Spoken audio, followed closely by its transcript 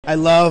I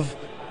love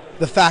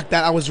the fact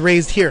that I was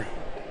raised here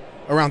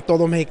around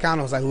Todos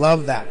Mexicanos. I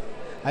love that.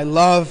 I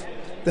love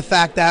the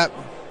fact that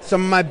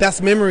some of my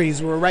best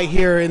memories were right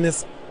here in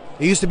this.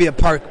 It used to be a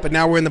park, but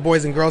now we're in the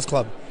Boys and Girls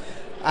Club.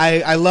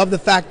 I love the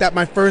fact that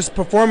my first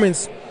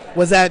performance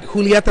was at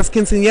Julieta's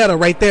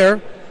quinceañera right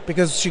there,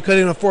 because she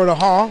couldn't afford a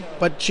hall,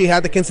 but she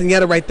had the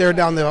quinceañera right there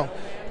down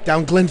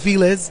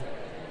Glenfield.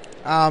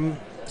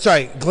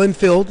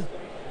 Glenfield.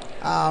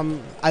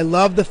 I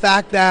love the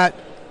fact that,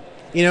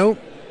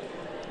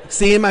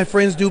 seeing my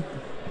friends do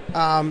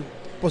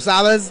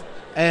posadas,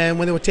 and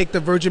when they would take the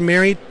Virgin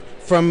Mary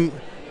from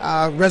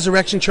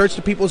Resurrection Church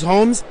to people's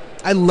homes.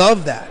 I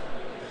love that.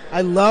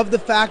 I love the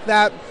fact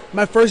that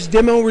my first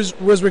demo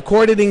was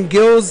recorded in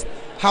Gil's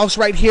house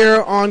right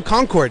here on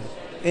Concord,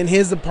 in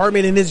his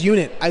apartment, in his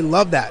unit. I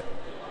love that.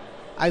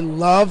 I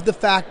love the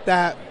fact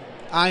that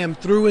I am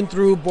through and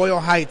through Boyle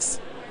Heights.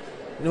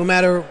 No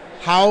matter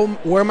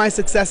where my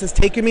success has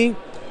taken me,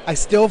 I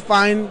still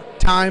find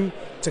time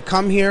to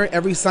come here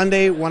every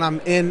Sunday when I'm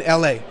in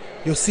LA.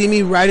 You'll see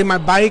me riding my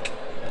bike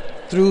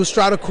through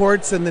Strata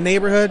Courts and the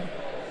neighborhood,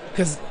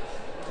 because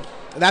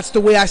that's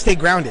the way I stay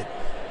grounded.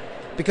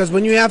 Because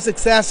when you have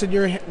success and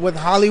you're with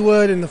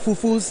Hollywood and the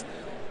foo-foos,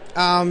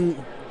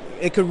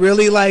 it could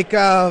really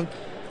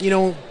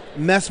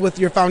mess with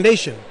your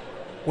foundation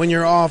when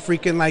you're all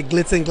freaking like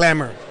glitz and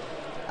glamour.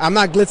 I'm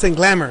not glitz and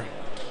glamour.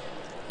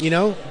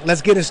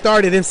 Let's get it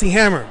started. MC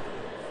Hammer.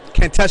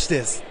 Can't touch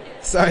this.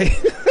 Sorry.